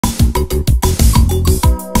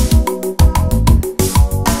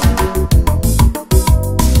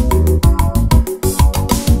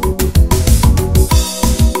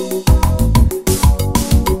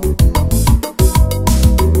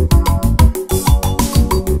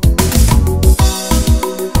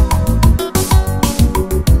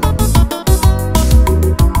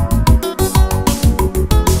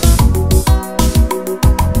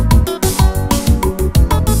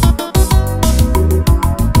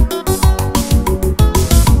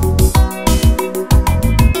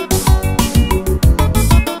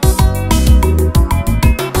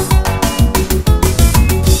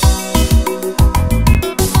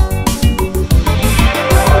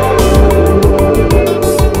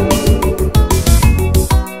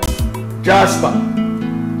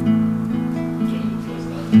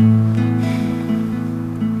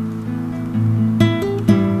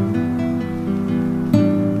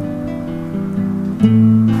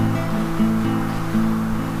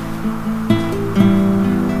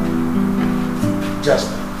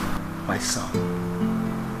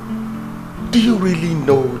you really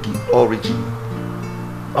know the origin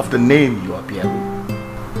of the name you are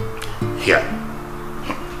bearing? Here.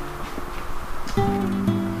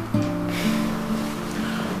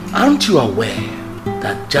 Aren't you aware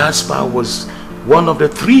that Jasper was one of the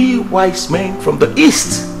 3 wise men from the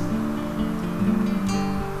east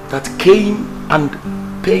that came and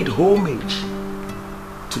paid homage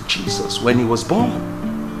to Jesus when he was born?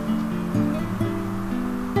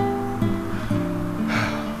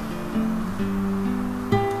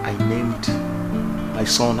 I named my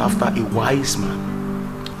son after a wise man,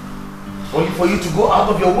 only for you to go out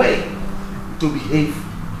of your way to behave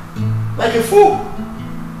like a fool.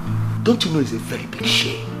 Don't you know it's a very big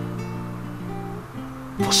shame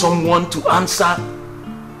for someone to answer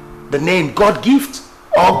the name God gift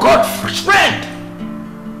or God's friend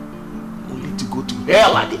only to go to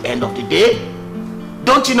hell at the end of the day?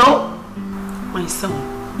 Don't you know? My son,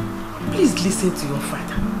 please listen to your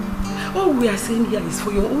father. All we are saying here is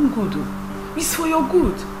for your own good. It's for your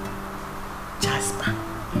good. Jasper,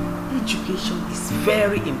 education is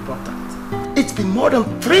very important. It's been more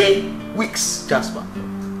than 3 weeks, Jasper,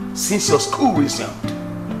 since your school resumed.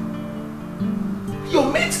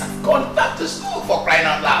 Your mates have gone back to school, for crying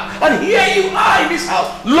out loud. And here you are in this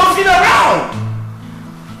house, loafing around.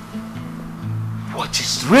 What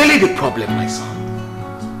is really the problem, my son?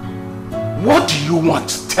 What do you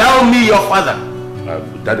want? Tell me, your father.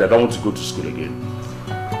 Daddy, I don't want to go to school again.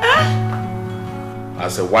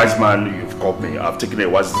 As a wise man, you've called me. I've taken a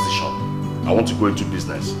wise decision. I want to go into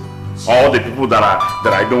business. All the people that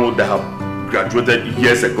I know that have graduated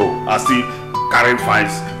years ago are still carrying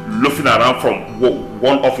fines, loafing around from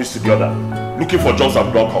one office to the other, looking for jobs that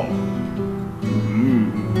will not come.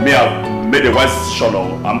 Me, I've made a wise decision.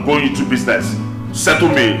 I'm going into business. Settle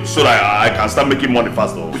me so that I can start making money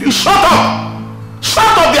faster. Will you shut up? Shut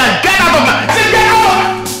up there and get out of my... Say get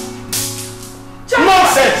out!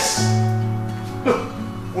 Nonsense! Look,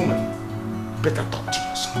 woman, better talk to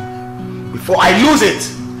your son before I lose it.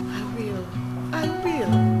 I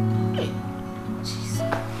will. Hey, Jesus.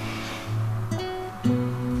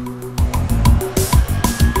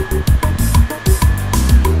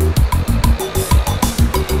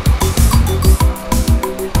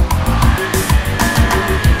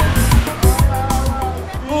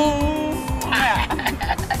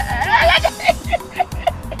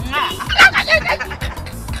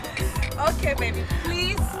 Okay, baby,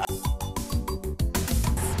 please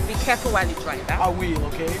be careful while you drive. I will,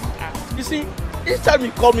 okay? You see, each time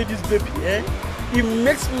you call me this baby, it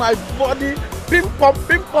makes my body ping pong,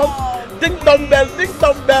 ding dong bell, ding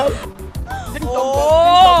dong bell. Ding dong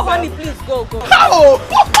Oh, honey, please go. How?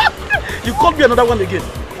 You called me another one again.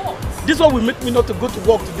 This one will make me not to go to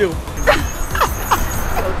work today. Okay,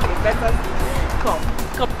 better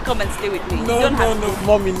come and stay with me. No,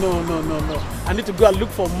 mommy, no. I need to go and look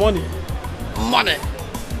for money. Money.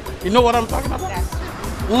 You know what I'm talking about? That's true.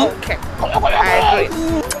 Okay. I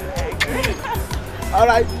agree. All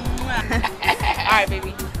right. All right,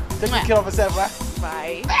 baby. Take care of yourself, right?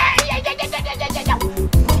 Bye.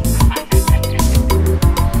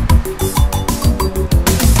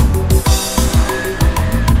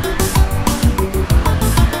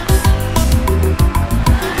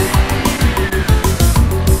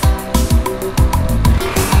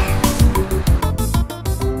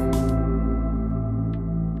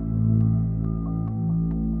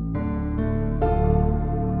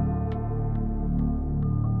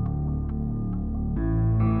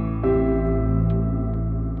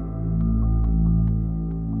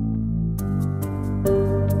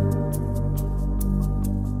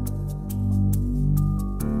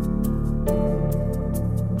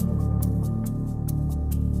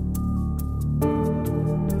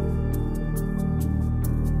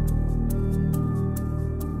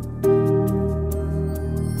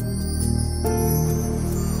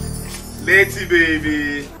 Lady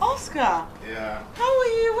baby. Oscar. Yeah. How are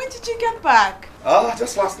you? When did you get back? Oh,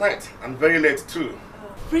 just last night. I'm very late too.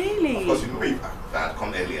 Really? Of course, you know if I had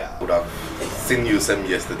come earlier, I would have seen you same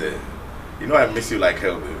yesterday. You know I miss you like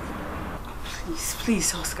hell, babe.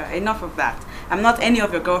 Please, Oscar, enough of that. I'm not any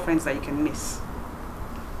of your girlfriends that you can miss.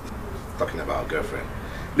 Talking about a girlfriend.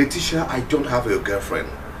 Letitia, I don't have a girlfriend.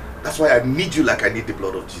 That's why I need you like I need the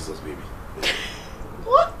blood of Jesus, baby.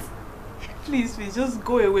 What? Please, just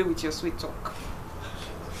go away with your sweet talk.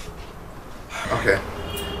 Okay.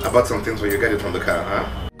 I bought some things when you get it from the car, huh?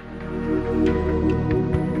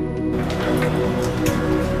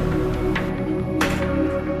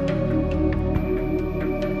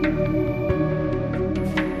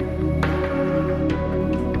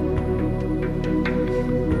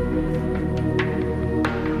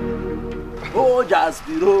 Oh,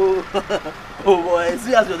 Jaspiro. Oh boy,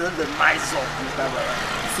 see as you're the nice one this time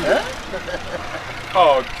around.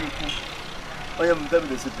 Oh, Chuku. Oh yeah, tell me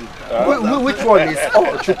the secret. Which one is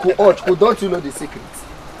Chuku? Chuku, don't you know the secret?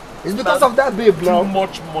 It's because of that babe now. Too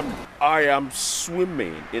much money. I am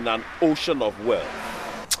swimming in an ocean of wealth.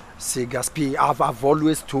 See, Gaspi, I've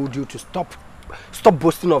always told you to stop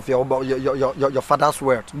boasting of your father's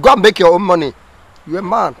wealth. Go and make your own money. You're a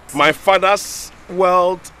man. My father's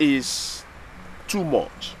wealth is too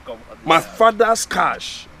much. My father's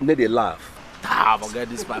cash need a laugh. Forget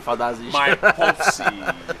this, my father's issue. My popsy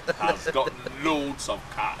has got loads of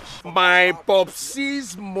cash. My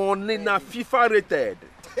popsy's money na FIFA rated.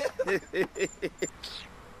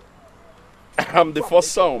 I'm the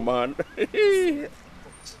first son, man.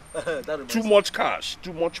 Too much cash,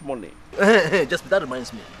 too much money. Just that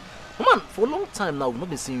reminds me. Man, for a long time now, we've not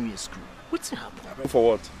been seeing you in school. What's happening?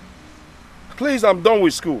 For what? Please, I'm done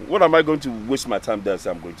with school. What am I going to waste my time there and say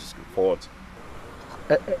I'm going to school? For what?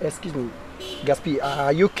 Excuse me, Gaspi,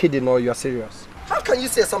 are you kidding or you're serious? How can you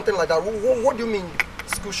say something like that? What do you mean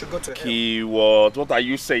school should go to hell? Keyword, what are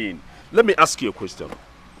you saying? Let me ask you a question.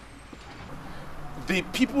 The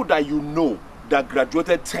people that you know that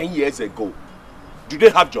graduated 10 years ago, do they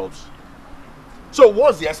have jobs? So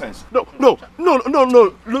what's the essence? No.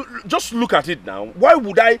 Just look at it now. Why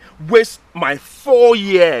would I waste my 4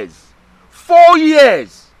 years? 4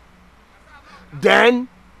 years. Then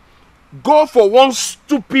go for one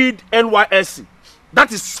stupid NYSC.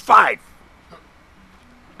 That is 5.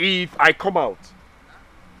 If I come out,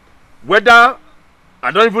 whether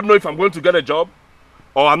I don't even know if I'm going to get a job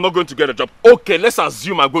or I'm not going to get a job. Okay, let's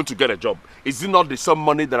assume I'm going to get a job. Is it not the same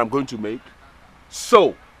money that I'm going to make?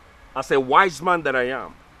 So, as a wise man that I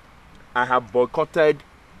am, I have boycotted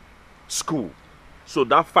school. So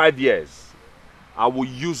that 5 years, I will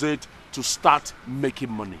use it to start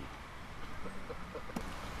making money.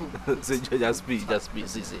 Just be.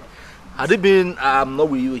 See. Had it been not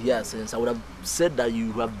with you here since, I would have said that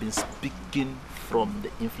you have been speaking from the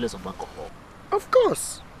influence of alcohol. Of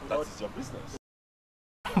course. That is your business.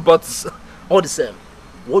 But all the same,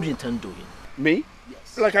 what do you intend doing? Me?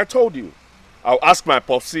 Yes. Like I told you, I'll ask my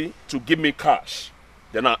popsy to give me cash.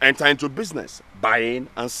 Then I'll enter into business, buying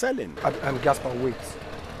and selling. I'm Gaspar, wait.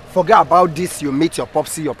 Forget about this, you meet your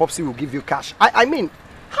popsy will give you cash. I mean,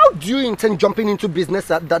 how do you intend jumping into business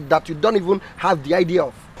that you don't even have the idea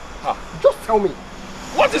of? Just tell me.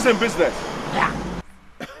 What is in business? Yeah.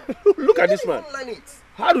 Look at this man. Learn it.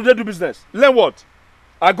 How do they do business? Learn what?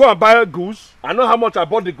 I go and buy a goose. I know how much I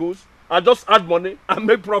bought the goose. I just add money and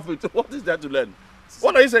make profit. What is there to learn?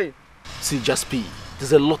 What are you saying? See, just be.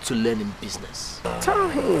 There's a lot to learn in business. Tell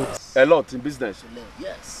him. A lot in business.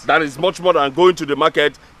 Yes. That is much more than going to the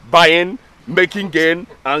market, buying, making gain,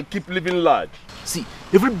 and keep living large. See,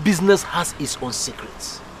 every business has its own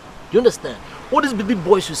secrets. You understand? All these big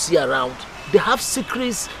boys you see around, they have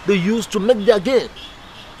secrets they use to make their gain.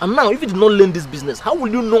 And now, if you did not learn this business, how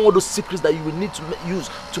will you know all those secrets that you will need to use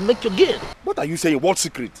to make your gain? What are you saying? What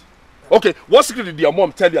secret? Okay, what secret did your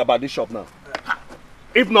mom tell you about this shop now?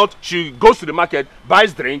 If not, she goes to the market,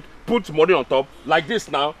 buys drink, puts money on top, like this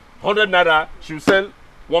now, 100 naira, she'll sell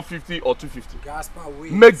 150 or 250. Gaspar,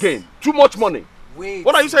 wait. Make gain. Too much money. Wait.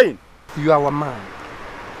 What are you saying? You are a man.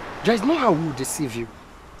 There is no how we will deceive you.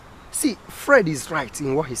 See, Fred is right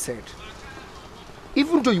in what he said.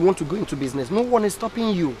 Even though you want to go into business, no one is stopping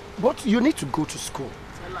you. But you need to go to school.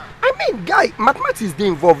 I mean, guy, mathematics is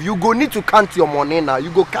involved. You go need to count your money now. You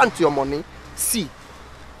go count your money. See,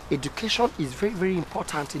 education is very, very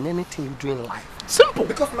important in anything you do in life. Simple.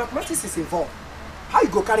 Because mathematics is involved. How you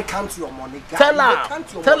go carry count your money, guy? Tell her.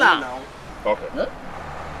 Tell her. Now. Okay. Huh?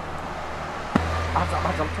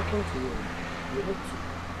 As I'm talking to you, you need to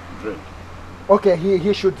Drink. okay,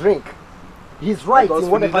 he should drink. He's right in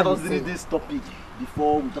whatever Let us he's finish saying. this topic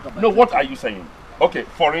before we talk about No, what are you saying? Okay,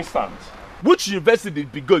 for instance, which university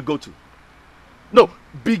did Big Girl go to? No,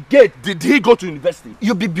 Big Gate, did he go to university?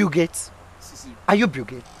 You be Bill Gates? Are you Bill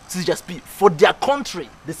Gates? See, just be for their country,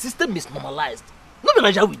 the system is normalized. Not be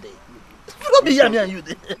Nigeria with them. Not be here, me and you.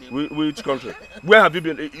 Which country? Where have you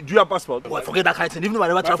been? Do you have passport? Boy, forget that kind of thing. Even if I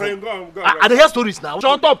never travel. friend, go on. I hear stories now.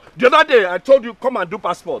 Shut up! The other day, I told you, come and do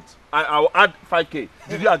passport. I'll add 5K.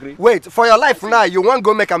 Did you agree? Wait, for your life now, you won't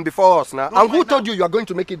go make them before us now. And who told you are going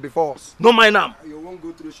to make it before us? No mind now. You won't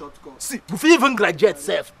go through shortcuts. See, if you even graduate,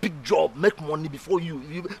 self, pick job, make money before you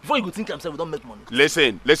go think yourself, we don't make money.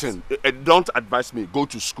 Listen. Don't advise me. Go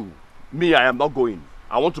to school. Me, I am not going.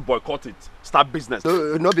 I want to boycott it. Start business.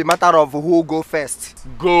 No be matter of who go first.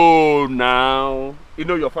 Go now. You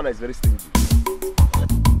know your father is very stingy.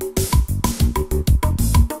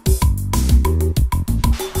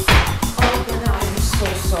 Oh, Dada, I'm so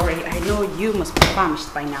sorry. I know you must be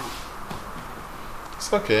famished by now.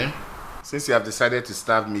 It's okay. Since you have decided to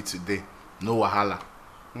starve me today, no wahala.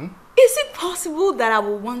 Is it possible that I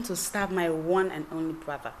will want to starve my one and only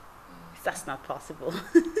brother? That's not possible.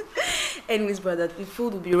 Anyways, brother, the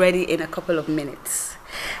food will be ready in a couple of minutes.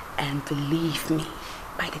 And believe me,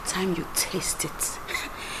 by the time you taste it,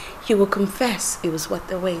 you will confess it was worth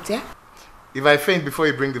the wait, yeah? If I faint before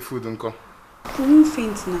you bring the food, Uncle. You won't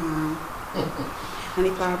faint now. And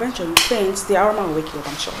if I eventually faint, the aroma will wake you up,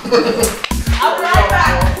 I'm sure. I'll be right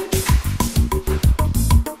back.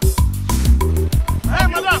 Hey,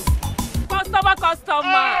 madam! Customer!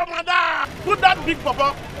 Oh, madam! Put that big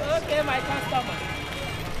papa. Okay, my customer.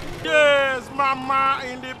 Yes, mama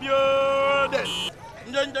in the building.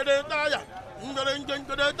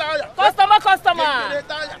 Customer!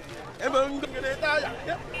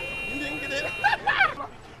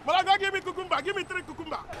 Malaga, give me cucumber. Give me 3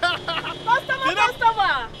 cucumber.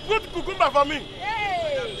 Customer! Good cucumber for me.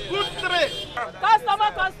 Hey! Good 3.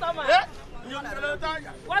 Customer! Yeah?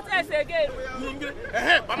 What else again?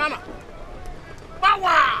 Hey, banana.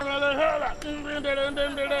 Power!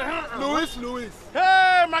 Louis.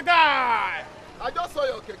 Hey, my guy. I just saw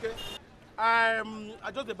your keke. I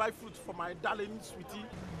just buy fruit for my darling sweetie.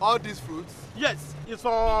 All these fruits? Yes, it's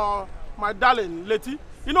for my darling Letty.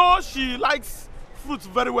 You know, she likes fruits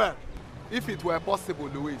very well. If it were possible,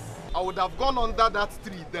 Louis, I would have gone under that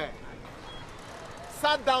tree there,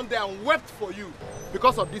 sat down there and wept for you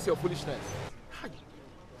because of this your foolishness.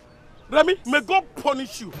 Remy, may God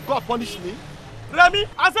punish you. God punish me? Remy,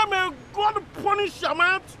 I said may God punish your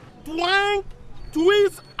mouth, twang,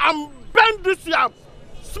 twist, and bend this your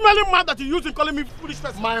smelling mouth that you use in calling me foolish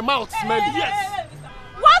person. My mouth smelly? Yes.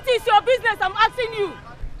 What is your business? I'm asking you.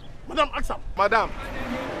 Madam, ask him. Madam,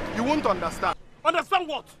 you won't understand. Understand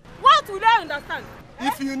what? What will I understand?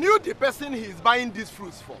 If you knew the person he is buying these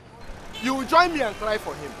fruits for, you will join me and cry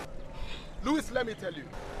for him. Louis, let me tell you,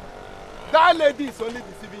 that lady is only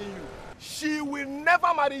deceiving you. She will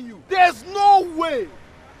never marry you. There's no way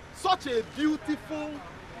such a beautiful,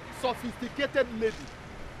 sophisticated lady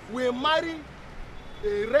will marry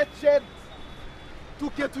a wretched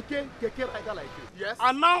keke rider like you. Yes?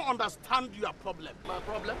 I now understand your problem. My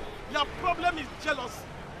problem? Your problem is jealousy.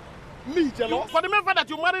 Me jealous? For the mere fact that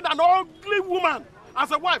you married an ugly woman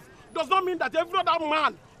as a wife does not mean that every other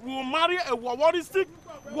man will marry a wawaristic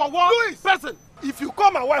person. If you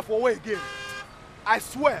call my wife Wawa again, I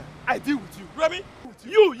swear I deal with you. Remy,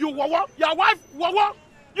 you Wawa, your wife Wawa,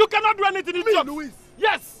 you cannot do anything in me, Louis.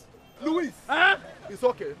 Yes. Louis. It's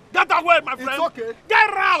okay. Get away, my friend. It's okay. Get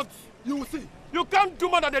out. You will see. You can't do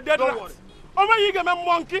more than a dead rat. Don't worry. Over you get a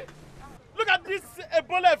monkey. Look at this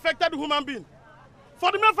Ebola affected human being.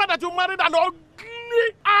 For the mere fact that you married an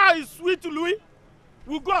ugly sweet Louis,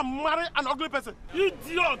 will go and marry an ugly person.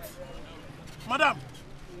 Idiot. Madam,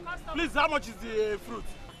 please, how much is the fruit?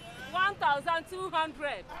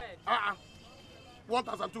 1,200.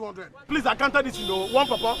 1,200. Please, I counted this, one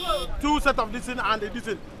papa, 2 sets of this and this.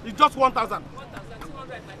 It's just 1,000.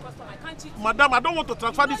 1,200, my customer. I can't cheat. Madam, I don't want to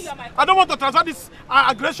transfer this. I don't want to transfer this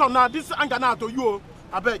aggression now, this anger now to you.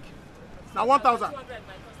 I beg. Now 1,000.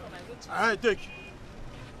 I take.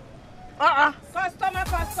 Customer.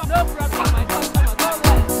 No problem, my customer. Go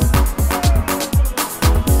away.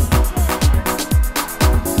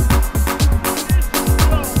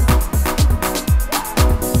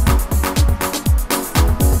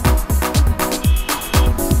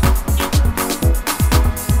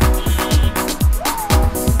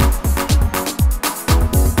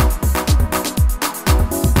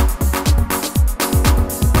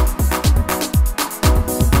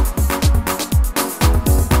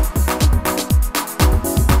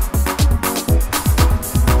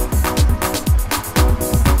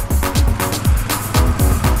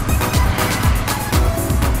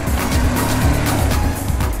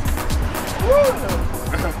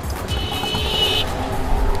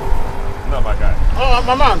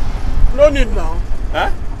 My man, no need now.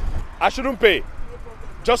 Huh? I shouldn't pay.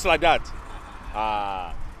 Just like that.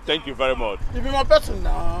 Thank you very much. You be my person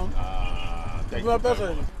now. Thank you be my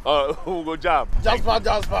person. We'll go jam. Jasper.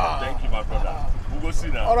 Thank you, my brother. We'll go see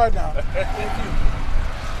now. All right now. Thank you.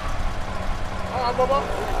 Baba,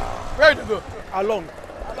 where to go? Along.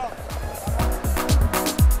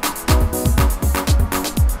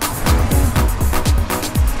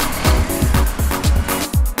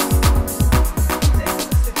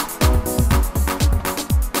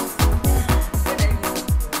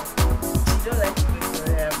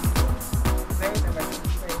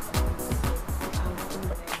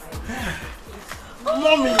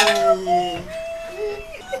 Mommy!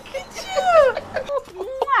 Look at you!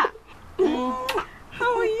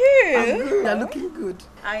 How are you? I'm good. You're looking good.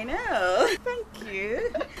 I know. Thank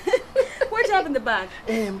you. What do you have in the bag?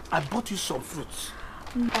 I bought you some fruits.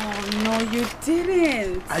 Oh, no, you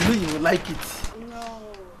didn't. I know you will like it. No.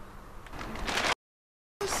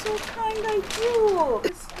 You're so kind, I do.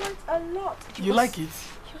 It's quite a lot. You like it?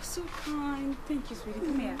 You're so kind. Thank you, sweetie.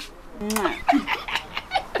 Come here.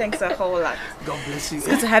 Thanks a whole lot. God bless you. It's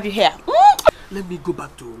good to have you here. Let me go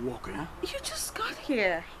back to work, eh? You just got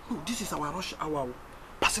here. Oh, this is our rush hour.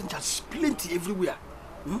 Passengers plenty everywhere.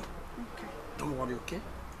 Okay. Don't worry, okay?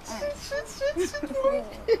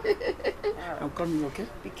 I'm coming, okay?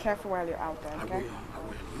 Be careful while you're out there, okay? I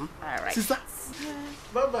will. All right. Sister?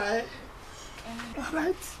 Bye-bye. All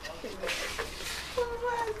right.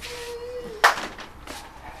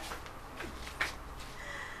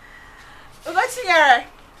 What's here?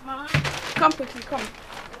 Come quickly, come.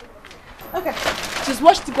 Okay. Just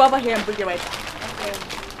watch to go over here and bring it right back. Okay.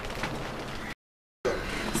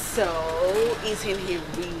 So, isn't he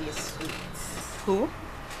really sweet? Who?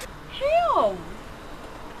 Him.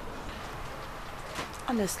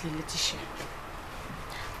 Honestly, Letitia,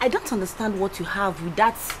 I don't understand what you have with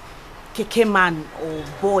that keke man or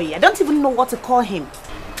boy. I don't even know what to call him.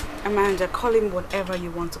 Amanda, call him whatever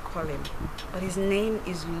you want to call him. But his name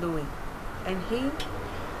is Louis. And he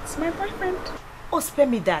is my boyfriend. Oh, spare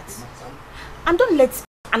me that. And don't let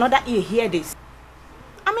another ear hear this.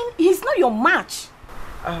 I mean, he's not your match.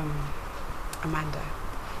 Amanda,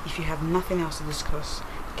 if you have nothing else to discuss,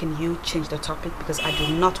 can you change the topic? Because I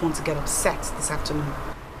do not want to get upset this afternoon.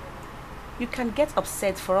 You can get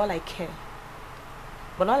upset for all I care.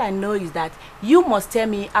 But all I know is that you must tell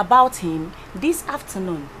me about him this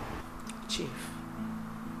afternoon. Chief,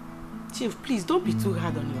 please don't be too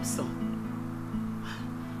hard on your son.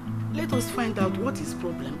 Let us find out what his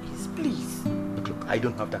problem is, please. Look, I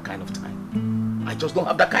don't have that kind of time. I just don't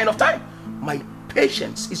have that kind of time. My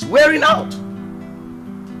patience is wearing out.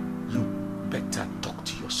 You better talk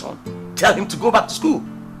to your son. Tell him to go back to school.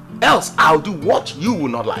 Else I'll do what you will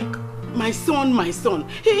not like. My son.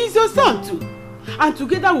 He is your son too. And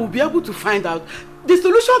together we'll be able to find out the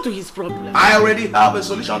solution to his problem. I already have a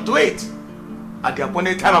solution to it. At the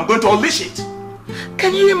appointed time, I'm going to unleash it.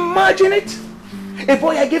 Can you imagine it? A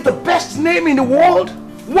boy I gave the best name in the world,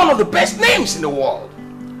 one of the best names in the world,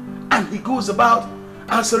 and he goes about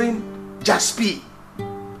answering Jaspi.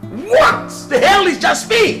 What the hell is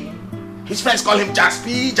Jaspi? His friends call him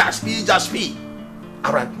Jaspi.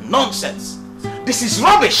 Alright, nonsense. This is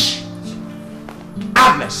rubbish.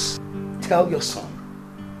 Agnes, tell your son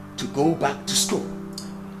to go back to school.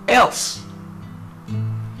 Else,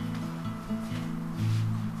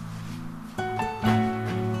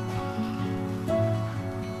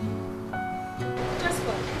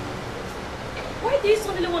 do you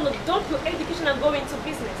suddenly want to dump your education and go into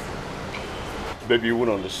business? Baby, you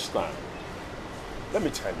won't understand. Let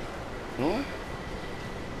me tell you.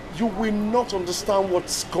 You will not understand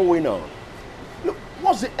what's going on. Look,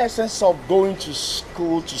 what's the essence of going to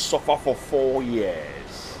school to suffer for 4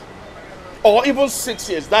 years? Or even 6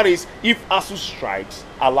 years? That is, if ASU strikes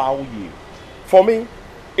allow you. For me,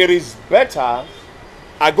 it is better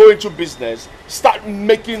I go into business, start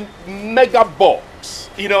making mega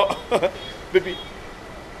bucks. You know, baby,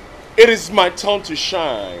 it is my turn to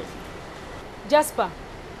shine. Jasper,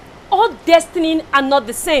 all destiny are not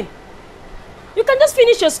the same. You can just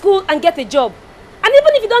finish your school and get a job. And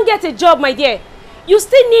even if you don't get a job, my dear, you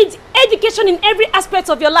still need education in every aspect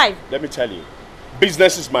of your life. Let me tell you,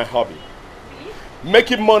 business is my hobby.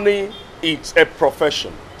 Making money is a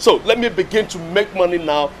profession. So let me begin to make money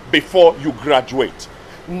now before you graduate.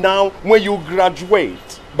 Now, when you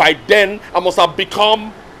graduate, by then I must have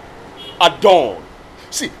become a don.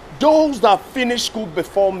 See, those that finish school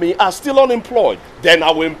before me are still unemployed. Then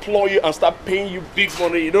I will employ you and start paying you big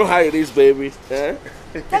money. You know how it is, baby. Eh?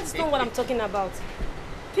 That's not what I'm talking about.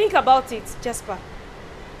 Think about it, Jasper.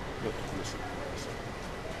 Look, listen.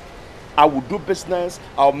 I will do business.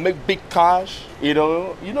 I'll make big cash. You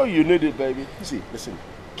know you need it, baby. See, listen.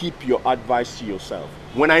 Keep your advice to yourself.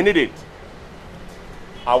 When I need it,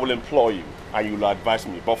 I will employ you and you will advise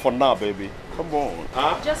me. But for now, baby, come on.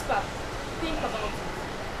 Huh? Jasper, think about it.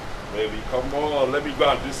 Baby, come on. Let me go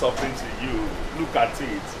and do something to you. Look at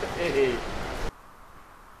it. Hey.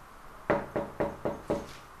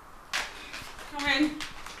 Come in.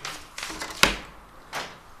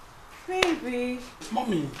 Baby.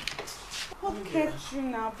 Mommy. What kept you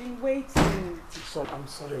now? I've been waiting. I'm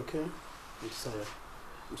sorry, okay? I'm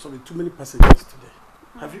sorry. Too many passengers today.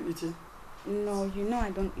 Have you eaten? No, you know I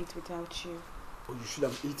don't eat without you. Oh, you should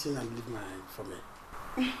have eaten and leave for me.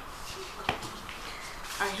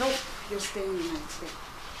 I hope you're staying the night stay.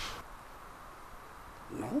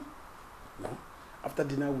 No? No. After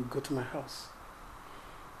dinner, we go to my house.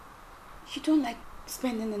 You don't like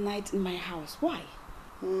spending the night in my house. Why?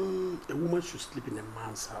 A woman should sleep in a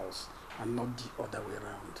man's house and not the other way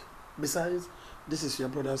around. Besides, this is your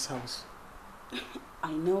brother's house.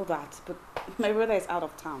 I know that, but my brother is out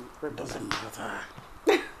of town. Doesn't matter.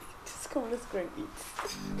 Just come, let's go and eat.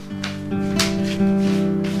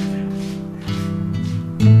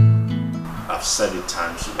 I've said it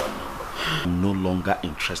times to one number. I'm no longer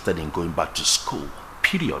interested in going back to school.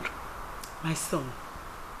 Period. My son,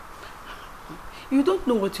 you don't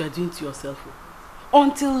know what you are doing to yourself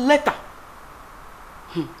until later.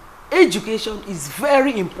 Education is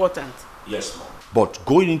very important. Yes, Mom. But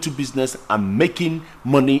going into business and making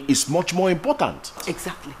money is much more important.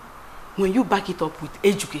 Exactly. When you back it up with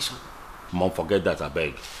education. Mom, forget that, I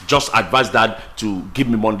beg. Just advise Dad to give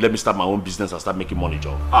me money. Let me start my own business and start making money,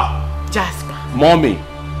 Joe. Jasper. Mommy.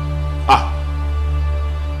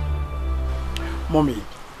 Mommy,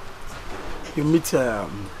 you meet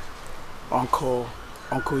Uncle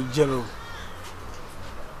Jero.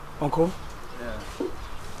 Uncle? Yeah.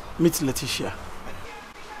 Meet Letitia.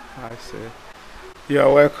 I see. You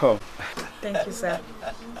are welcome. Thank you, sir.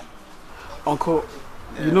 Uncle,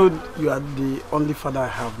 you know you are the only father I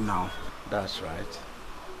have now. That's right.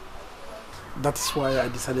 That is why I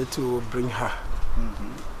decided to bring her.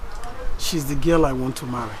 She's the girl I want to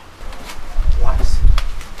marry. What?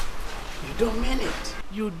 You don't mean it.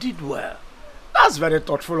 You did well. That's very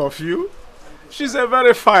thoughtful of you. She's a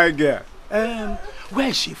very fine girl. Where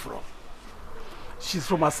is she from? She's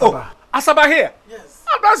from Asaba. Oh, Asaba here? Yes.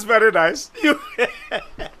 Oh, that's very nice.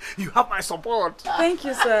 You have my support. Thank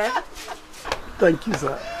you, sir. Thank you,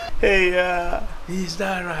 sir. Hey, is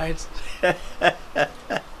that right?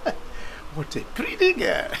 What a pretty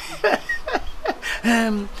girl.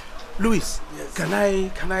 Louis, yes. Can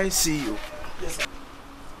I see you? Yes, sir.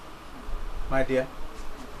 My dear,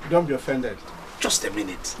 don't be offended. Just a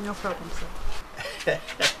minute. No problem, sir.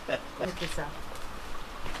 Thank you, sir.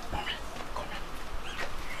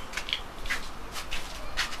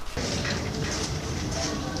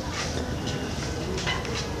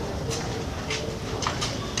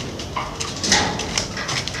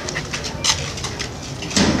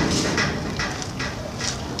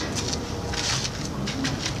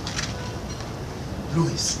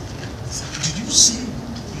 Louis, did you say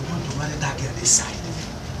you want to marry that girl this side?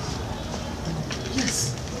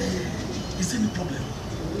 Yes. Is there any problem?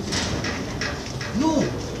 No.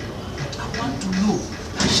 But I want to know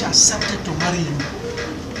that she accepted to marry you.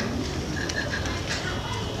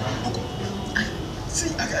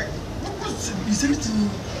 See, is anything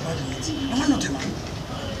bad in it? Am I not a man?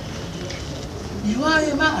 You are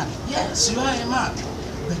a man. Yes, you are a man.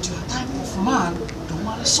 But you are type of man to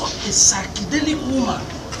marry such a psychedelic woman.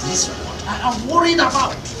 This is what I am worried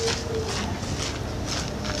about.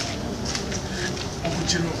 Uncle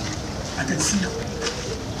Jero, I can see your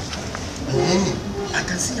I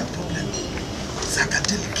can see your problem.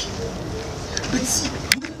 Psychedelic. But see,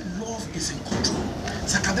 when love is in control,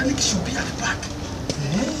 psychedelic should be at the back.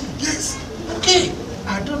 Yes. Okay.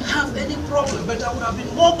 I don't have any problem, but I would have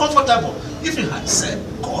been more comfortable if you had said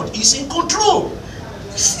God is in control.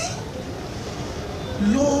 You see,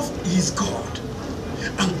 love is God,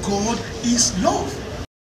 and God is love.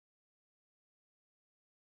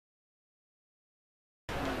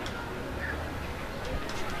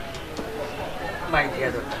 My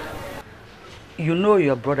dear daughter, you know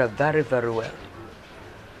your brother very, very well.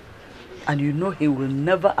 And you know he will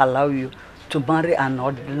never allow you to marry an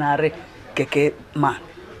ordinary keke man.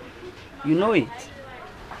 You know it.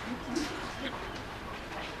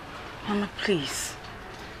 Mama, please.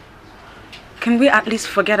 Can we at least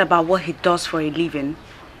forget about what he does for a living?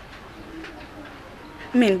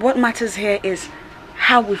 I mean, what matters here is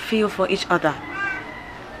how we feel for each other.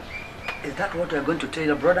 Is that what you're going to tell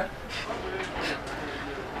your brother?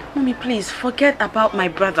 Mommy, please, forget about my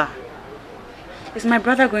brother. Is my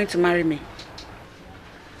brother going to marry me?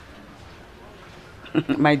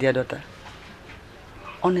 My dear daughter,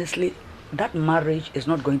 honestly, that marriage is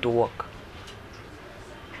not going to work.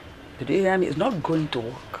 Did you hear me? It's not going to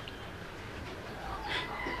work.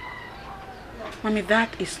 Mommy,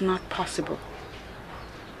 that is not possible.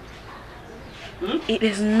 It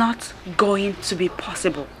is not going to be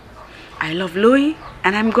possible. I love Louis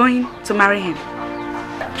and I'm going to marry him.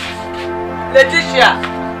 Letitia!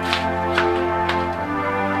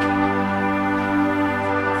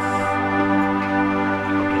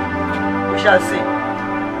 We shall see.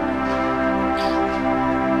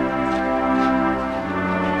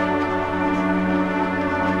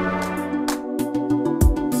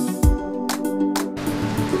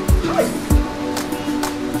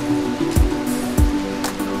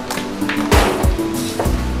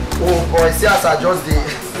 as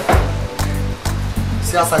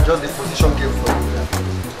I just the position game for you.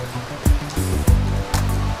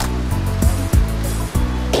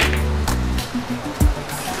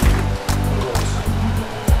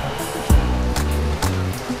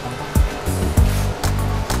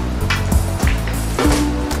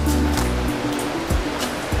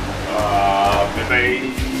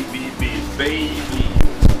 Baby.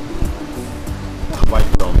 What have I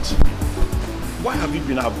done to you? Why have you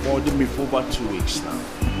been avoiding me for over 2 weeks now?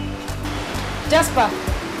 Jasper,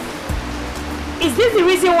 is this the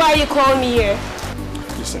reason why you called me here?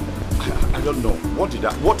 Listen, I don't know. What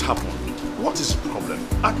happened? What is the problem?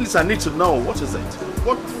 At least I need to know. What is it?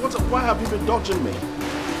 Why have you been dodging me?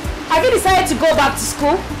 Have you decided to go back to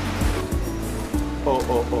school?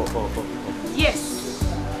 Oh. Yes.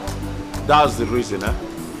 That's the reason, eh?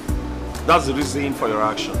 That's the reason for your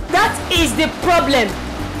action. That is the problem.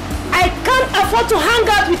 I can't afford to hang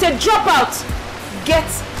out with a dropout. Get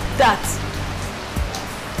that.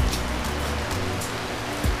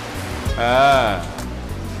 Ah.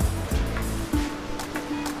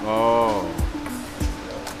 Oh.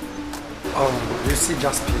 You see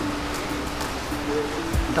Jasper,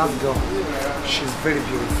 that girl, she's very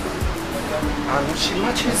beautiful. And she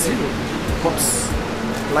matches you. But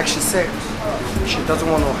like she said, she doesn't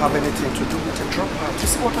want to have anything to do with a dropout. You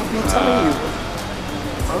see what I've been telling you?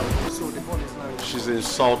 Huh? So the ball is now. She's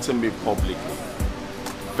insulting me publicly.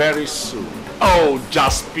 Very soon. Oh,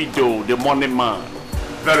 Jaspido, the money man.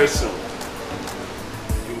 Very soon.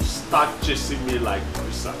 You start chasing me like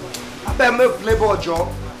Risa. I bet me play ball, Joe.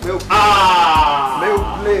 Me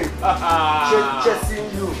play. Chasing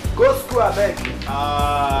you. Go school, I beg.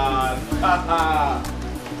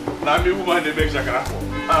 Now me woman they make shakara for.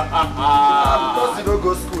 Because you don't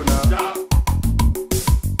go school now.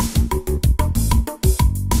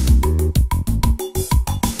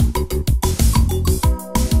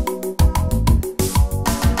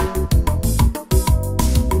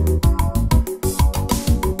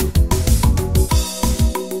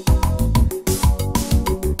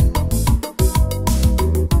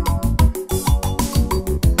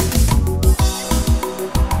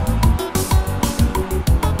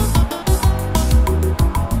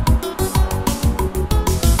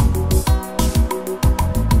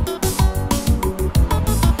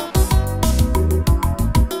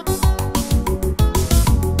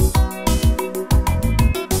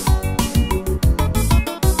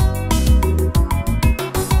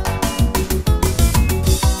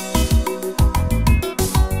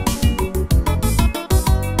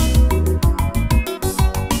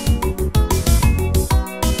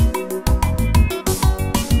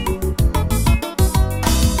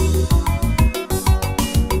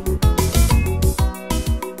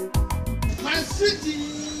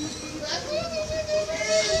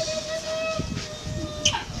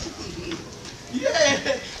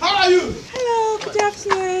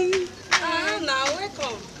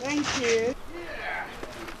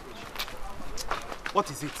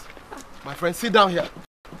 Friend, sit down here.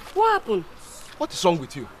 What happened? What is wrong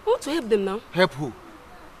with you? I want to help them now. Help who?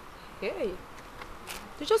 Hey,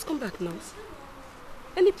 they just come back now.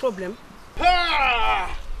 Any problem?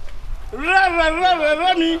 Ah!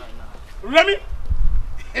 Remy!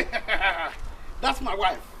 That's my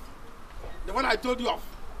wife. The one I told you of.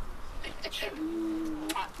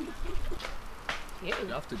 You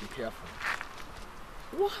have to be careful.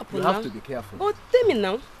 What happened You now? have to be careful. Oh, tell me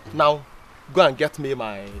now. Now, go and get me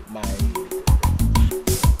my...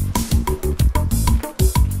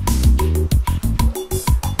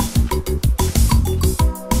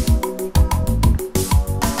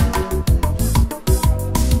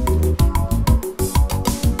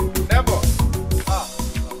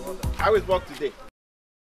 How is work today?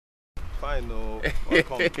 Fine, no.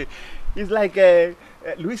 Welcome. It's like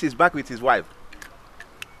Luis is back with his wife.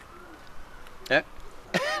 Eh?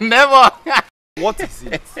 Never! What is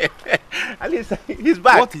it? At least he's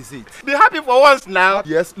back. What is it? Be happy for once now.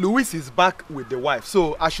 Yes, Luis is back with the wife,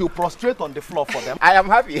 so I should prostrate on the floor for them. I am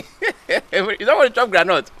happy. You don't want to chop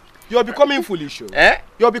granite. You're becoming foolish. Eh?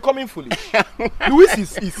 You're becoming foolish.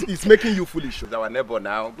 Luis is making you foolish. He's our neighbor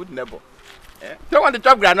now. Good neighbor. Eh? Don't want to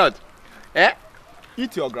chop granite. Eh?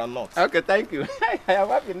 Eat your granuts. Okay, thank you. I am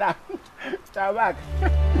happy now. Start back.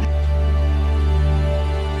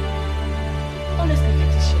 Honestly,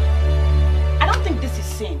 Letitia, I don't think this is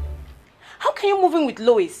sane. How can you move in with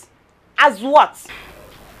Lois? As what?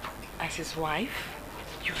 As his wife?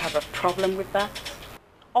 You have a problem with that?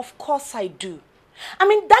 Of course I do. I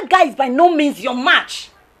mean, that guy is by no means your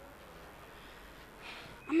match.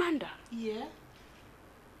 Amanda. Yeah?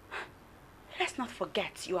 Let's not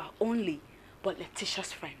forget you are only but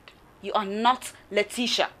Letitia's friend. You are not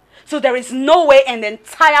Letitia. So there is no way in the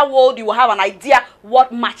entire world you will have an idea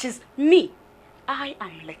what matches me. I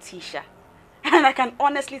am Letitia. And I can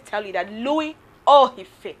honestly tell you that Louis, he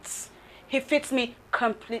fits. He fits me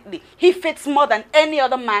completely. He fits more than any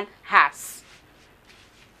other man has.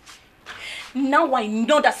 Now I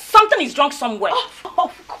know that something is wrong somewhere. Oh,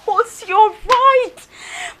 of course, you're right.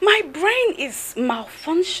 My brain is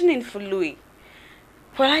malfunctioning for Louis.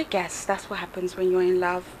 Well, I guess that's what happens when you're in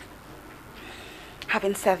love.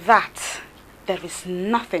 Having said that, there is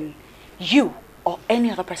nothing you or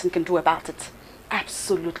any other person can do about it.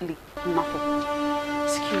 Absolutely nothing.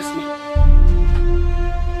 Excuse me.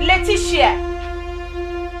 Letitia!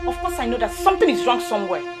 Of course I know that something is wrong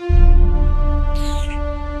somewhere.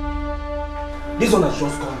 This one has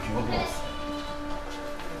just gone beyond us.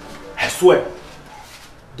 I swear,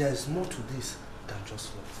 there's more to this than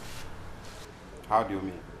just love. How do you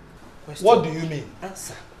mean? What do you mean?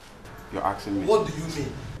 Answer. You're asking me. What do you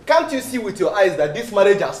mean? Can't you see with your eyes that this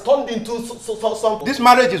marriage has turned into something? This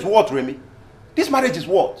marriage is what, Remy? This marriage is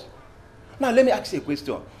what? Now let me ask you a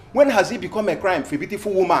question. When has it become a crime for a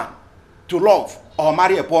beautiful woman to love or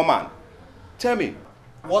marry a poor man? Tell me.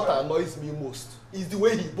 What annoys me most is the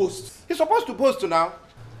way he boasts. He's supposed to boast now.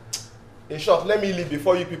 In short, let me leave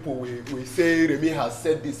before you people will say Remy has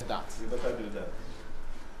said this, that. You better do that.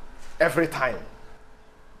 Every time.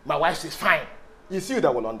 My wife is fine. It's you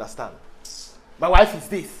that will understand. My wife is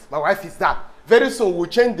this, my wife is that. Very soon we'll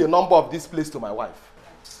change the number of this place to my wife.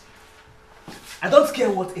 I don't care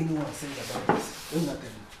what anyone says about this. Let me not tell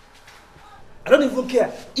you. I don't even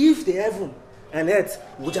care if the heaven and earth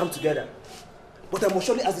will jam together. But I must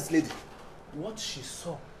surely ask this lady what she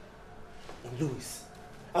saw in Lewis.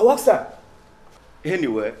 I asked her.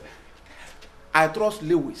 Anyway, I trust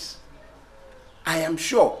Lewis. I am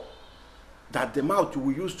sure that the mouth you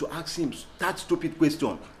will use to ask him that stupid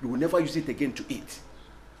question, you will never use it again to eat.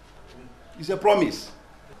 It's a promise.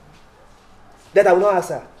 That I will not ask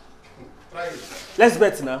her. Try it. Let's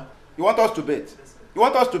bet now. You want us to bet? You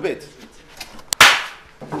want us to bet?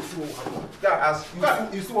 Go ask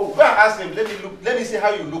him. Let me see how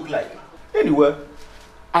you look like. Anyway,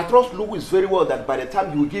 I trust Louis very well that by the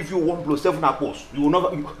time he will give you 1 + 7 apples, you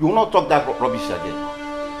will not talk that rubbish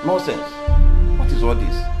again. Nonsense. What is all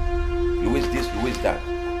this? Louis this, Louis that.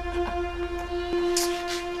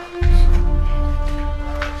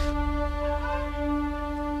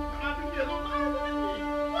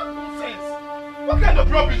 What kind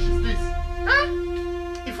of rubbish is this? Huh?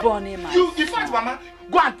 In fact, Mama,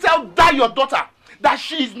 go and tell that your daughter that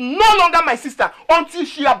she is no longer my sister until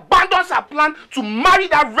she abandons her plan to marry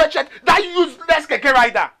that wretched, that useless keke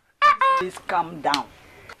rider. Please calm down.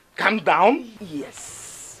 Calm down?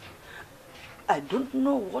 Yes. I don't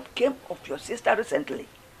know what came of your sister recently.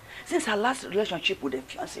 Since her last relationship with the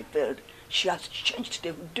fiancé failed, she has changed to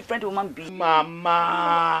a different woman being.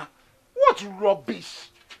 Mama, what rubbish?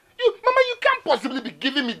 Mama, you can't possibly be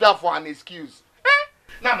giving me that for an excuse.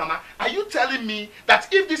 Now, Mama, are you telling me that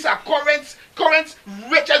if this her current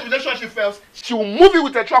wretched relationship fails, she will move it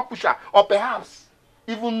with a truck pusher, or perhaps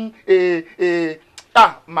even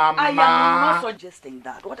Mama? I am not suggesting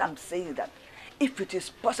that. What I'm saying is that if it is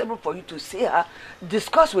possible for you to see her,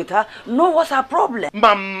 discuss with her, know what's her problem.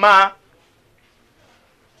 Mama,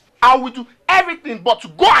 I will do everything but to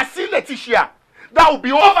go and see Letitia. That will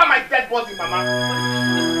be over my dead body, Mama.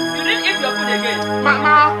 You didn't eat your food again.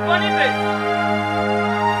 Mama. Money face.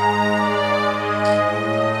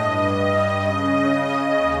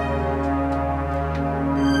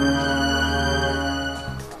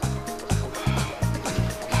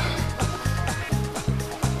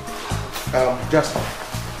 Jasper.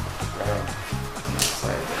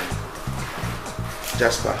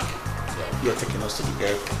 Jasper, you're taking us to the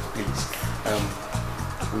airport, please.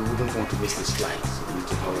 We wouldn't want to miss this flight, so we need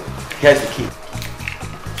to hurry. Here's the key.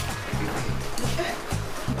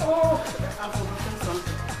 Oh, I've forgotten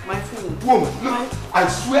something. My phone. Woman, look, I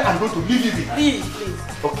swear I'm going to leave you behind. Please.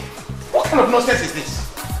 Okay. What kind of nonsense is this?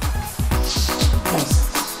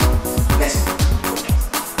 Nonsense. Listen.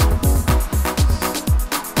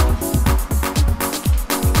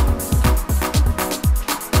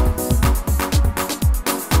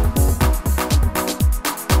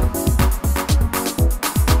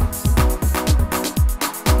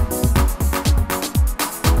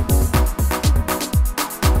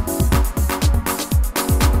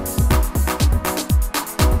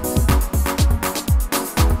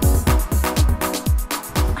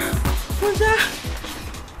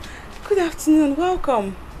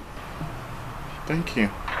 Welcome. Thank you.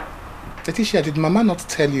 Letitia, did Mama not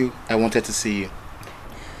tell you I wanted to see you?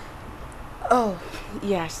 Oh,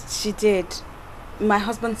 yes, she did. My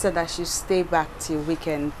husband said I should stay back till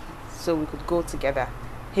weekend so we could go together.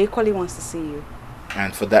 He equally wants to see you.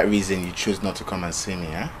 And for that reason, you choose not to come and see me,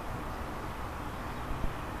 huh?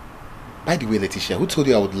 By the way, Letitia, who told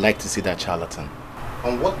you I would like to see that charlatan?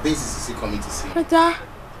 On what basis is he coming to see me? Brother,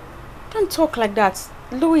 don't talk like that.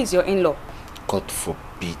 Louis is your in-law. God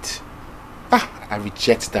forbid. I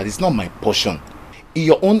reject that. It's not my portion. In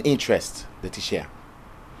your own interest, Letitia,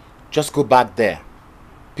 just go back there,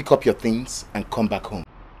 pick up your things, and come back home.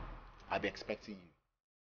 I'll be expecting you.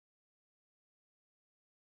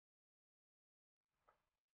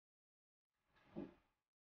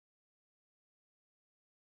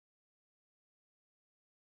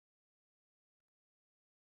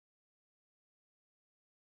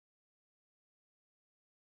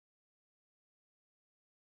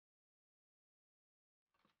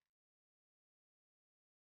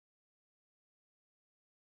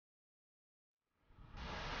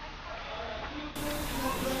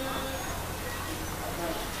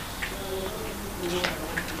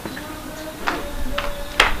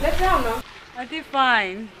 I did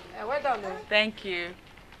fine. Well done. Thank you.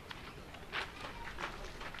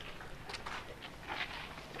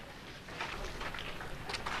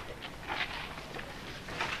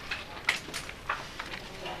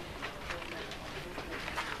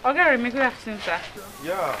 Okay, Remy, good afternoon, sir.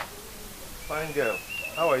 Yeah, fine girl.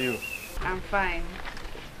 How are you? I'm fine.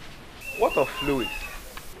 What of Louis?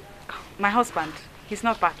 My husband, he's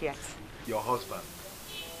not back yet. Your husband?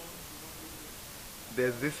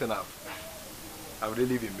 There's this thing I've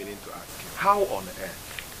really been meaning to ask you. How on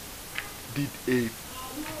earth did a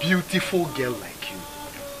beautiful girl like you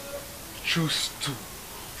choose to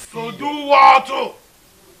do what?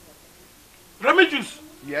 Remy juice?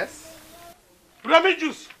 Yes? Remy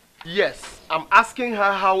juice? Yes, I'm asking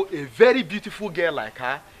her how a very beautiful girl like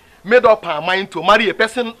her made up her mind to marry a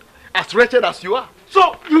person as wretched as you are.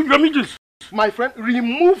 So, Remy juice? My friend,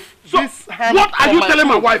 remove this hand. What are you telling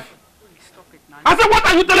my wife? I said, what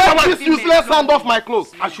are you telling my wife? This useless hand off my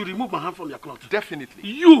clothes. I should remove my hand from your clothes. Definitely.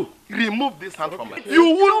 You remove this hand from my clothes.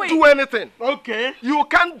 You won't do anything. Okay. You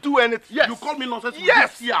can't do anything. Yes. You call me nonsense.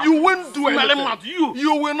 Yes. You won't do anything. Mouth. You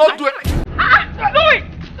will not do it. Louis!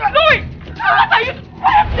 Louis! What are you? Put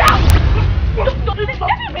him down! Don't leave him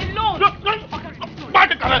alone!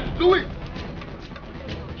 Louis!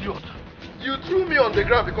 Idiot. You threw me on the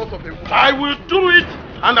ground because of a woman. I will do it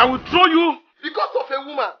and I will throw you. Because of a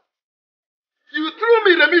woman. You threw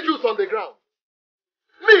me Remy juice on the ground.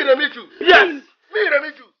 Me Remy juice. Yes. Me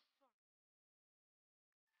Remy juice.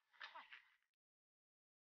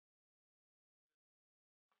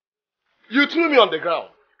 You threw me on the ground.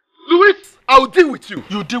 Louis, I'll deal with you.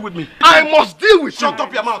 You deal with me. I must deal with you. Shut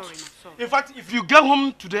up your mouth. In fact, if you get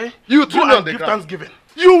home today, you threw me on the give ground. Thanksgiving.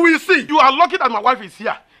 You will see. You are lucky that my wife is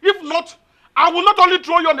here. If not, I will not only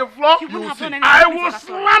throw you on the floor, you will see. I will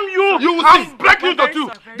slam you. You will and see. break you into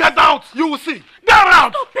two. Get out. You will see. Get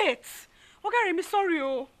out. Stop it. Okay, Remy, sorry,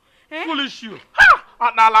 oh. Eh? Foolish you. Ha!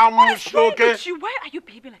 What is wrong with you? Why are you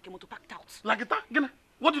behaving like a motor packed out? Like it?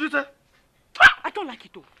 What did you say? I don't like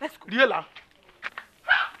it, though. Let's go. Riela.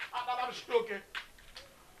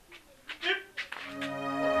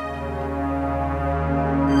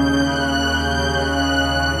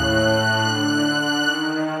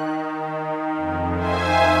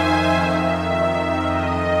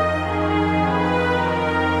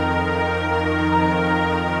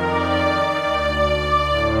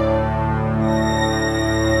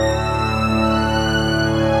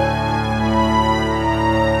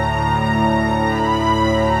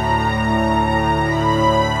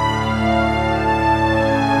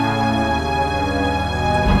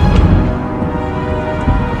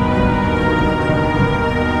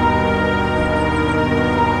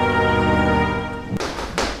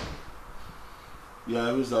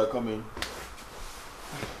 Coming.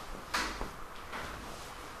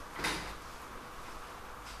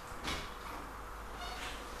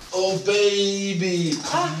 Oh baby,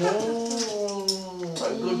 come on!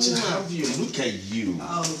 I'm going to have you. Look at you.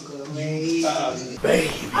 Oh great, baby,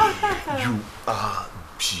 you are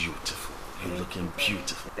beautiful. You're looking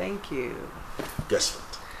beautiful. Thank you. Guess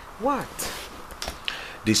what? What?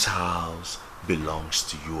 This house belongs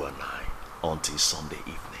to you and I until Sunday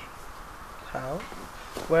evening. How?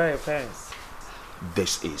 Where are your parents?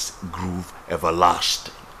 This is Groove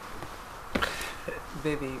Everlasting.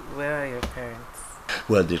 Baby, where are your parents?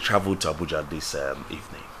 Well, they traveled to Abuja this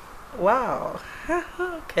evening. Wow.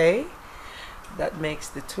 Okay. That makes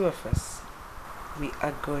the two of us. We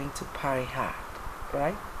are going to party hard,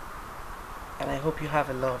 right? And I hope you have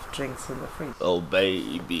a lot of drinks in the fridge. Oh,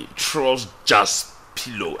 baby. Trust just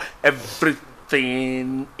pillow. Everything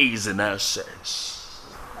Everything is in excess.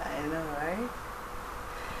 I know, right?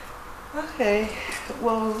 Okay,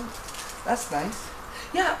 well, that's nice.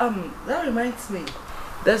 Yeah, that reminds me.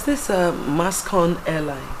 There's this Mascon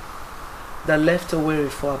airline that left Owerri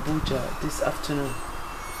for Abuja this afternoon.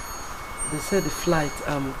 They said the flight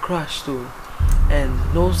crashed too, and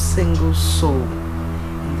no single soul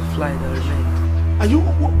in the flight that remained. Are you?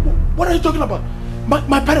 What are you talking about?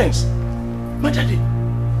 My parents, my daddy,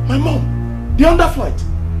 my mom, they're on that flight.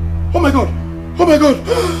 Oh my God! Oh my God!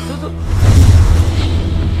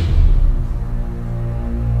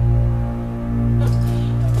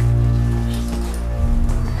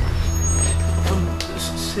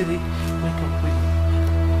 City, wake up, wake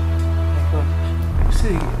up.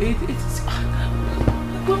 City, it's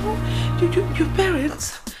your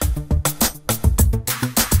parents.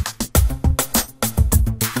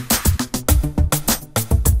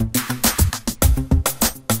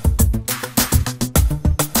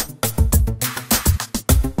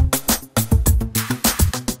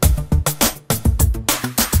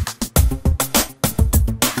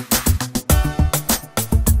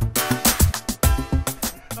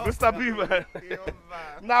 Mr. B, man.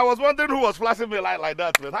 Now, I was wondering who was flashing me a light like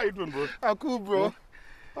that, man. How you doing, bro? I'm cool, bro.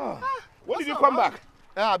 When did you come back?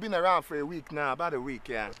 I've been around for a week now, about a week,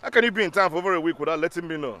 yeah. How can you be in town for over a week without letting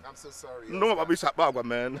me know? I'm so sorry. No, Babi Shapagwa,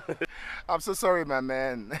 man. I'm so sorry, my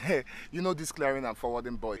man. You know this clearing and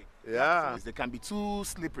forwarding boy. Yeah. They can be too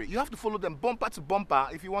slippery. You have to follow them bumper to bumper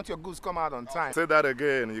if you want your goods come out on time. Say that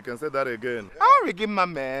again. You can say that again. I'll regain my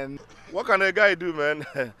man. What can a guy do, man?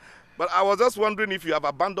 But I was just wondering if you have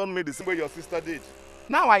abandoned me the same way your sister did.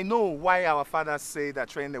 Now I know why our fathers say that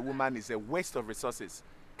training a woman is a waste of resources.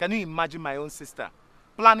 Can you imagine my own sister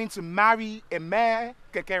planning to marry a mare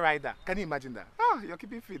keke rider? Can you imagine that? Oh, you're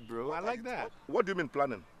keeping fit, bro. I like that. What do you mean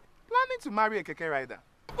planning? Planning to marry a keke rider.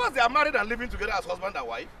 Of course, they are married and living together as husband and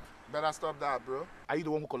wife. Better stop that, bro. Are you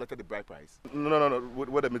the one who collected the bride price? No.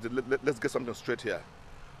 Wait a minute. Let's get something straight here.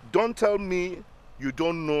 Don't tell me you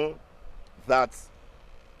don't know that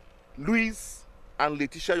Louise and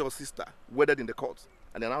Letitia, your sister, wedded in the court,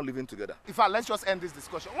 and they're now living together. In fact, let's just end this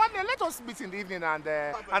discussion. One day, let us meet in the evening and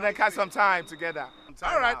then catch some time together.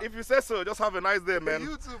 All right, if you say so, just have a nice day, man.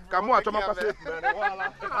 You too, bro. I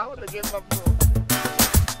want to get some, bro.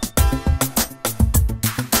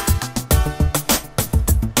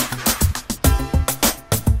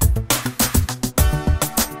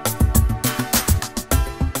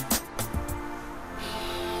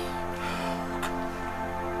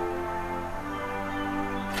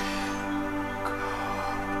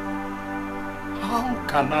 How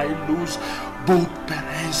can I lose both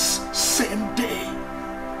parents same day?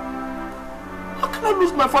 How can I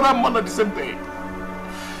lose my father and mother the same day?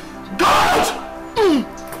 God! Hey!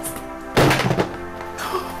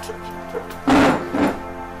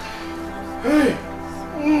 Hey!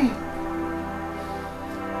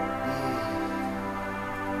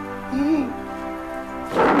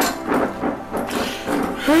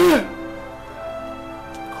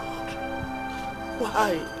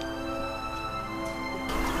 Why?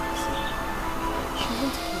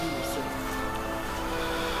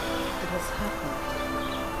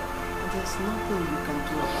 There's nothing you can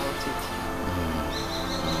do about it.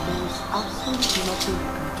 There's absolutely nothing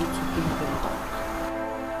you can do to bring them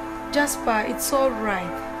back. Jasper, it's all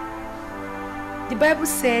right. The Bible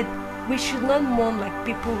said we should not mourn like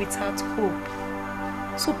people without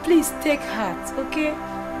hope. So please take heart, okay?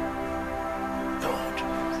 Don't.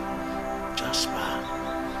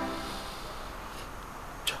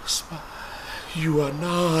 Jasper, you are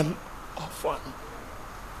now an orphan.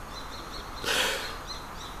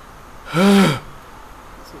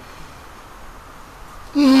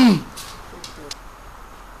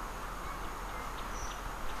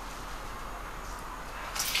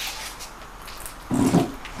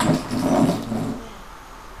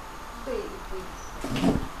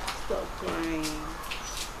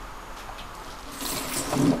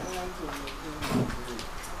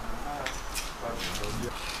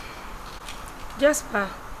 Jasper,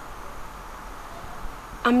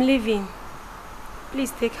 I'm leaving.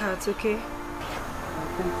 Please take heart, okay?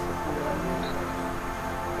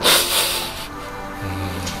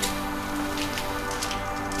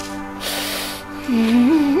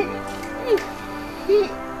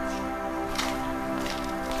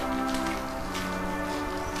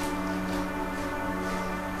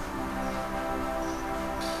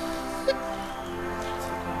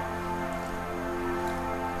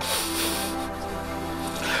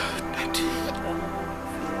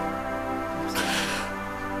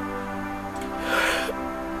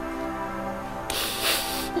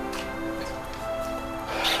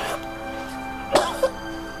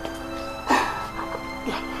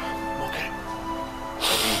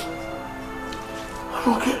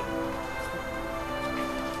 Okay.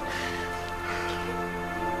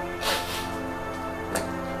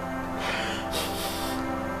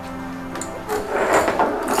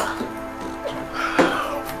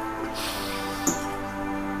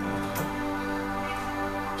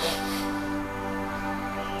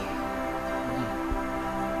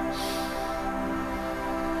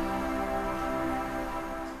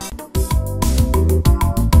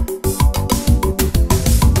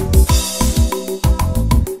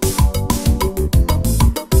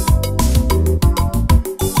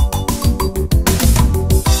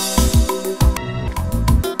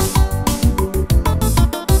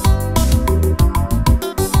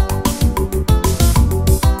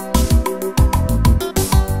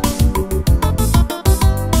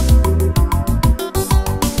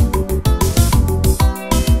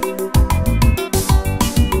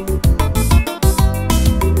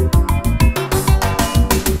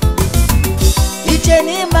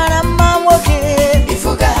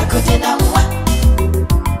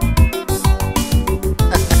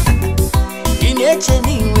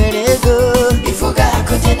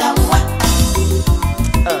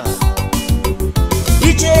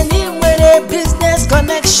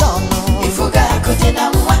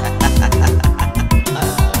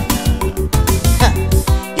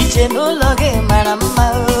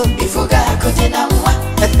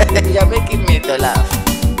 You're making me to laugh.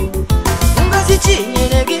 Ngozi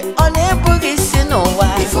Chinyere ọ na-ebughị isi n'ụwa.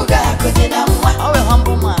 Ifuga akụdị na nwa. Oh, a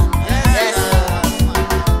humble man. Yes.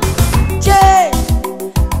 Che,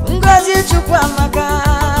 Ngozi Chukwu amaka.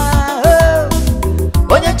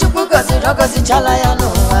 Onye Chukwu gọziri ọ gọzichala ya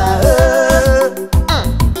n'ụwa.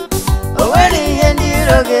 O nwere ihe ndị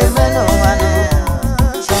iro ga-eme n'ụwa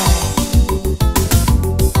n'ụwa.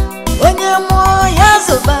 Onye mmụọ ya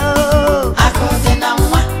zụba akụdị na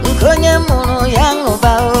nwa. Onye mụrụ ya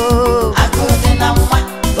ṅụba akụdị na nwa.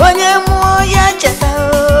 Onye mmụọ ya cheta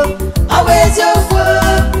ọ bụ eziokwu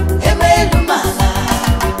emelu mala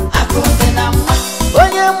akụdị na nwa.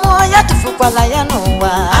 Onye mmụọ ya tụfukwala ya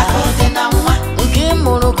n'ụwa akụdị na nwa. Nke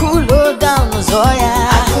mụrụ kulo down zụọ ya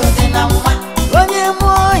akụdị na nwa. Onye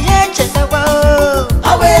mmụọ ya chetakwa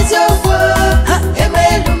ọ bụ eziokwu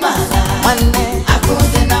emelu mala nwanne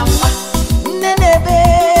akụdị na nwa. Nne na-ebe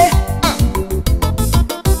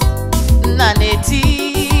nna na-eti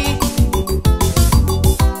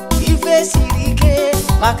ife siri ike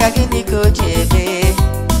maka gịnị ka o ji ebe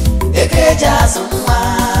ego eji azụ nwa.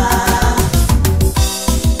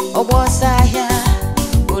 Ọgba ọsọ ahịa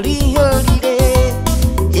bụrụ ihe orire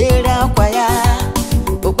yere akwa ya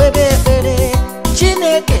okpebe ekpere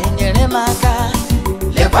Chineke nyere m aka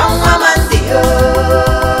lekwa nwa ma ndị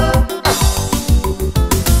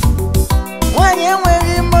nwaanyị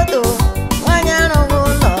enweghị moto, nwaanyị arụghị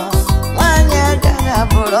ụlọ, nwaanyị agaghị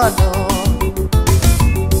abụrụ ọdụ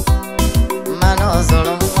mana ọ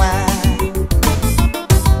zụrụ nwa.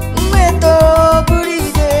 Nweto buru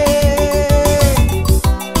ide,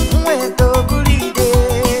 nweto buru ide,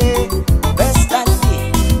 bestandi.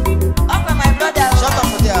 Ọkwa my brother. Shut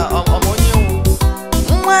up there, ọmụnye wu.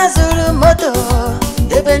 Nwa zụrụ moto,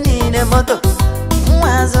 ebe niile moto.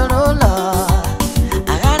 Nwa zụrụ ụlọ,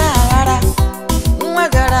 aghara aghara. Nwa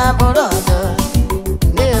gara abụrụ ọdụ,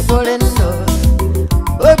 na-ebore ndụ,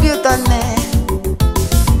 obi ụtọ nne.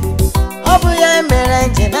 Ọ bụ ya mere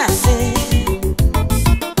nje na-asị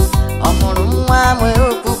ọ mụrụ nwa nwere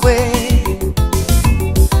okwukwe,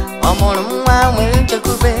 ọ mụrụ nwa nwere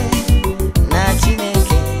nchekwube na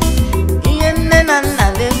Chineke. Ihe nne na nna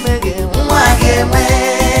na-emeghị nwa ga-eme.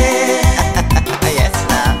 Yes,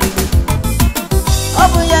 na. Ọ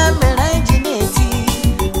bụ ya mere anyị ji na-eti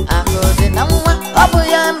akụdị na nwa. Ọ bụ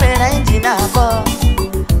ya mere anyị ji na-akpọ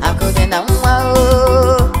akụdị na nwa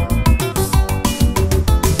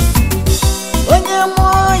Onye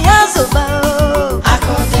mmụọ ya zụba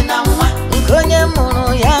akụdị na nwa. Nke onye mụrụ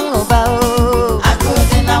ya ṅụba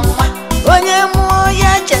akụdị na nwa. Onye mmụọ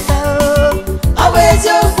ya cheta ọ bụ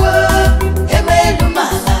eziokwu emelu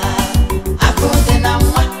mala akụdị na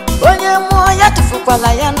nwa. Onye mmụọ ya tụfukwala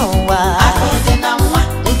ya n'ụwa akụdị na nwa.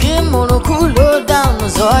 Nke mụrụ kulo down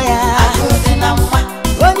zụọ ya akụdị na nwa.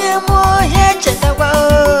 Onye mmụọ ya chetakwa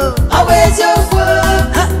ọ bụ eziokwu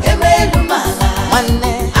emelu mala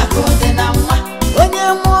nwanne akụdị na nwa. Onye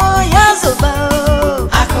mmụọ ya zụba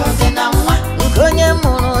akụdị na nwa. Nke onye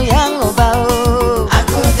mụrụ ya ṅụba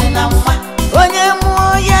akụdị na nwa. Onye mmụọ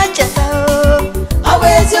ya cheta ọ bụ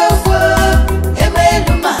eziokwu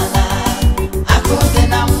emelu mala akụdị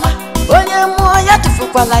na nwa. Onye mmụọ ya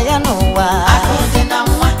tụfukwala ya n'ụwa akụdị na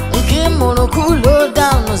nwa. Nke mụrụ kulo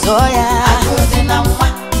down zụọ ya akụdị na nwa.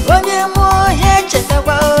 Onye mmụọ ya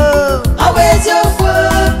chetakwa ọ bụ eziokwu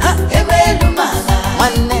emelu mala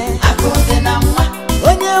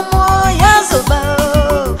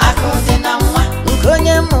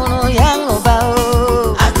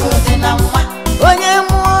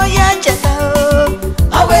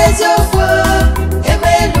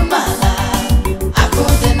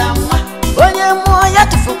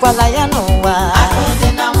akwala ya n'ụwa